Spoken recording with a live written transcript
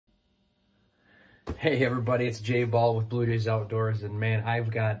Hey everybody, it's Jay Ball with Blue Jays Outdoors, and man,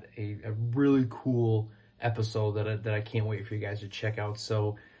 I've got a really cool episode that I can't wait for you guys to check out.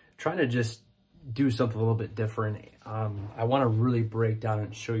 So trying to just do something a little bit different. I want to really break down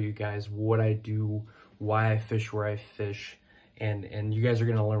and show you guys what I do, why I fish where I fish, and you guys are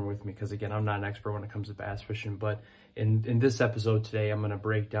going to learn with me because, again, I'm not an expert when it comes to bass fishing, but in this episode today, I'm going to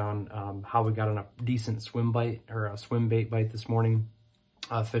break down how we got on a decent swim bite or a swim bait bite this morning.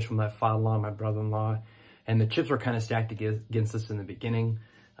 Fish from that father-in-law, my brother-in-law, and the chips were kind of stacked against us in the beginning.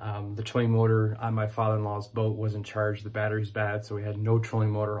 The trolling motor on my father-in-law's boat wasn't charged. The battery's bad, so we had no trolling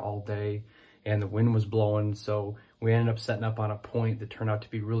motor all day, and the wind was blowing, so we ended up setting up on a point that turned out to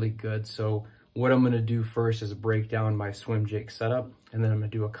be really good. So what I'm going to do first is break down my swim jig setup, and then I'm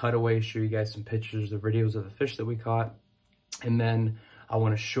going to do a cutaway, show you guys some pictures or videos of the fish that we caught, and then I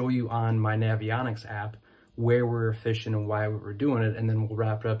want to show you on my Navionics app where we were fishing and why we were doing it, and then we'll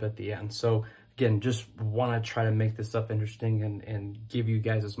wrap it up at the end. So again, just want to try to make this stuff interesting and give you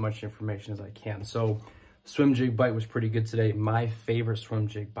guys as much information as I can. So swim jig bite was pretty good today. My favorite swim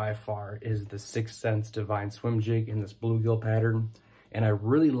jig by far is the 6th Sense Divine swim jig in this bluegill pattern, and I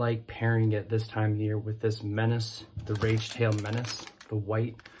really like pairing it this time of year with this Menace, the Rage Tail Menace, the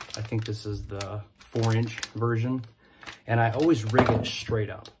white. I think this is the 4-inch version, and I always rig it straight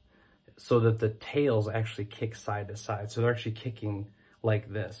up so that the tails actually kick side to side. So they're actually kicking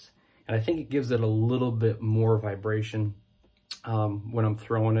like this. And I think it gives it a little bit more vibration when I'm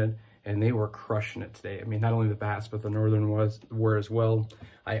throwing it. And they were crushing it today. I mean, not only the bass, but the northern were as well.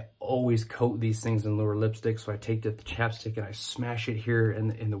 I always coat these things in lure lipstick. So I take the chapstick and I smash it here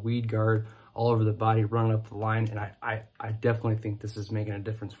in the weed guard all over the body, running up the line. And I definitely think this is making a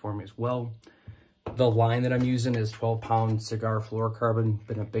difference for me as well. The line that I'm using is 12-pound cigar fluorocarbon.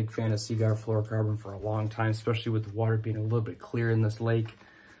 Been a big fan of cigar fluorocarbon for a long time, especially with the water being a little bit clear in this lake.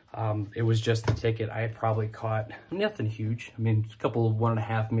 It was just the ticket. I had probably caught nothing huge. I mean, a couple of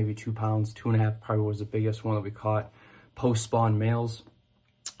 1.5, maybe 2 pounds. 2.5 probably was the biggest one that we caught. Post-spawn males.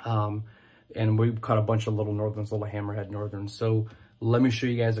 And we caught a bunch of little northerns, little hammerhead northerns. So let me show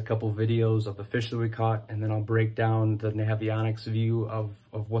you guys a couple videos of the fish that we caught, and then I'll break down the Navionics view of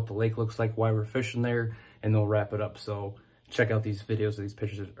what the lake looks like, why we're fishing there, and then we'll wrap it up. So check out these videos of these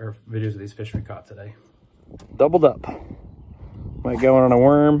pictures or videos of these fish we caught today. Doubled up. Might go on a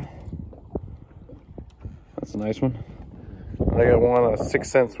worm. That's a nice one. I got one on a 6th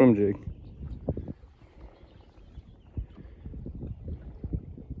Sense swim jig.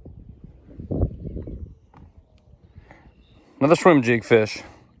 Another swim jig fish.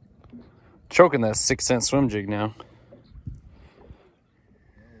 Choking that 6th Sense swim jig now.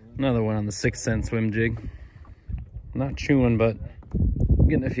 Another one on the 6th Sense swim jig. Not chewing, but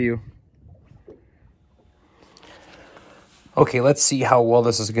getting a few. Okay, let's see how well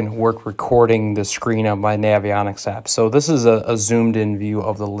this is going to work recording the screen of my Navionics app. So this is a zoomed in view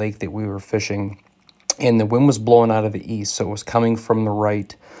of the lake that we were fishing. And the wind was blowing out of the east, so it was coming from the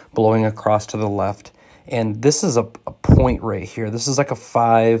right, blowing across to the left. And this is a point right here. This is like a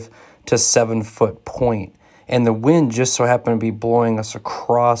 5 to 7 foot point. And the wind just so happened to be blowing us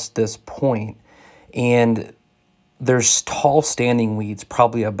across this point. And there's tall standing weeds,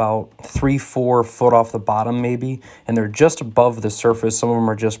 probably about 3-4 foot off the bottom maybe. And they're just above the surface. Some of them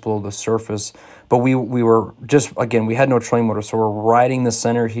are just below the surface. But we were just, again, we had no trolling motor. So we're riding the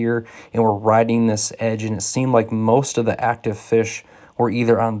center here and we're riding this edge. And it seemed like most of the active fish were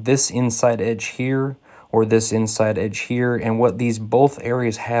either on this inside edge here or this inside edge here. And what these both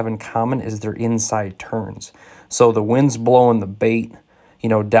areas have in common is their inside turns. So the wind's blowing the bait, you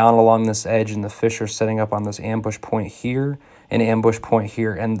know, down along this edge, and the fish are setting up on this ambush point here and ambush point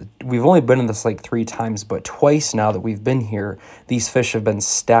here. And we've only been in this lake 3 times, but twice now that we've been here, these fish have been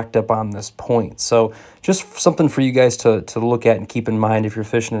stacked up on this point. So just something for you guys to look at and keep in mind if you're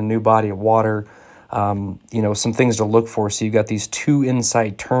fishing a new body of water. You know, some things to look for. So you've got these 2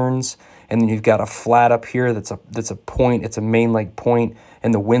 inside turns, and then you've got a flat up here that's a point. It's a main lake point,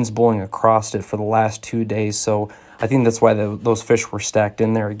 and the wind's blowing across it for the last 2 days. So I think that's why those fish were stacked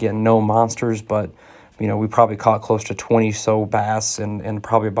in there. Again, no monsters, but you know, we probably caught close to 20 so bass and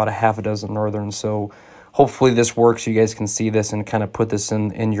probably about a half a dozen northerns. So hopefully this works. You guys can see this and kind of put this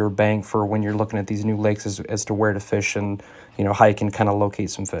in your bank for when you're looking at these new lakes as to where to fish and, you know, how you can kind of locate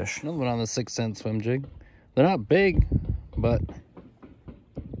some fish. Another one on the 6th Sense swim jig. They're not big, but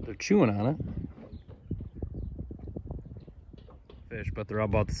they're chewing on it. Fish, but they're all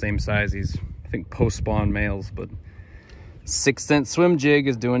about the same size. These, I think, post-spawn males, but 6th Sense swim jig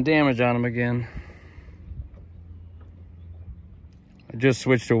is doing damage on them again. I just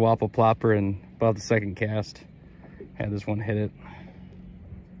switched to a Wapple plopper and about the 2nd cast had this one hit it.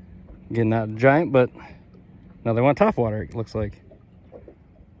 Again, not giant, but now they want top water, it looks like.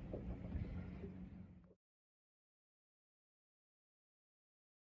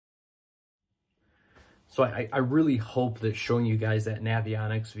 So I really hope that showing you guys that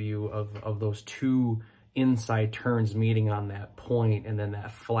Navionics view of those two inside turns meeting on that point and then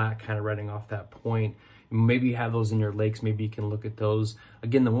that flat kind of running off that point. Maybe you have those in your lakes. Maybe you can look at those.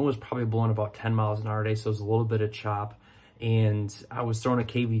 Again, the wind was probably blowing about 10 miles an hour today, so it was a little bit of chop. And I was throwing a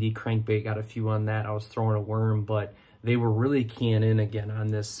KVD crankbait, got a few on that. I was throwing a worm, but they were really keying in again on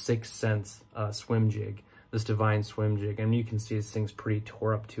this 6 cents swim jig, this Divine swim jig. And you can see this thing's pretty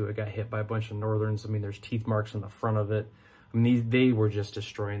tore up too. It got hit by a bunch of northerns. I mean, there's teeth marks on the front of it. I mean, they were just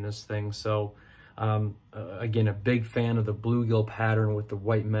destroying this thing. So again, a big fan of the bluegill pattern with the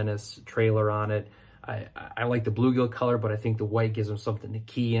white menace trailer on it. I like the bluegill color, but I think the white gives them something to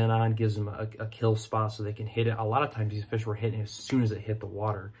key in on, gives them a kill spot so they can hit it. A lot of times these fish were hitting as soon as it hit the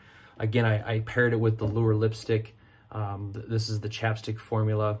water. Again, I paired it with the lure lipstick. This is the chapstick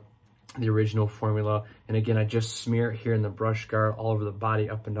formula, the original formula. And again, I just smear it here in the brush guard, all over the body,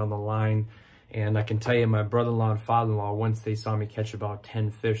 up and down the line. And I can tell you, my brother-in-law and father-in-law, once they saw me catch about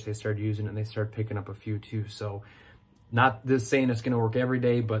 10 fish, they started using it and they started picking up a few too. So not this saying it's going to work every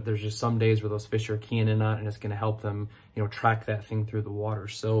day, but there's just some days where those fish are keying in on it and it's going to help them, you know, track that thing through the water.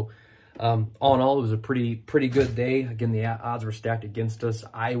 So all in all, it was a pretty good day. Again, the odds were stacked against us.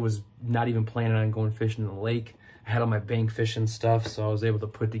 I was not even planning on going fishing in the lake. I had all my bank fishing stuff, so I was able to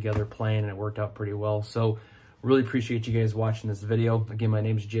put together a plan and it worked out pretty well. So really appreciate you guys watching this video. Again, my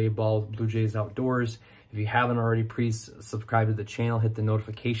name is Jay Ball with Blue Jays Outdoors. If you haven't already, please subscribe to the channel, hit the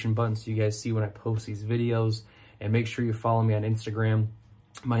notification button so you guys see when I post these videos. And make sure you follow me on Instagram.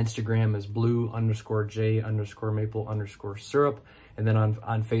 My Instagram is blue_J_maple_syrup. And then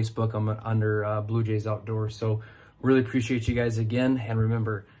on Facebook, I'm under Blue Jays Outdoors. So really appreciate you guys again. And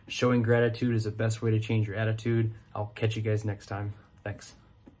remember, showing gratitude is the best way to change your attitude. I'll catch you guys next time. Thanks.